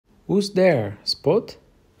Who's There, Spot?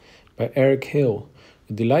 By Eric Hill,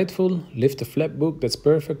 a delightful, lift-the-flap book that's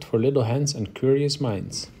perfect for little hands and curious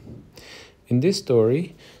minds. In this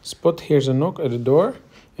story, Spot hears a knock at the door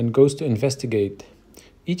and goes to investigate.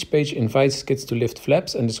 Each page invites kids to lift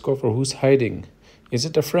flaps and discover who's hiding. Is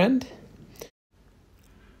it a friend?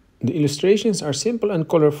 The illustrations are simple and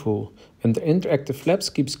colorful, and the interactive flaps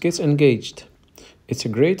keeps kids engaged. It's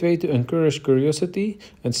a great way to encourage curiosity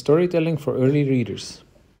and storytelling for early readers.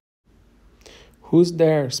 Who's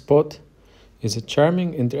There, Spot? Is a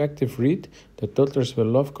charming interactive read that toddlers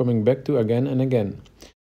will love coming back to again and again.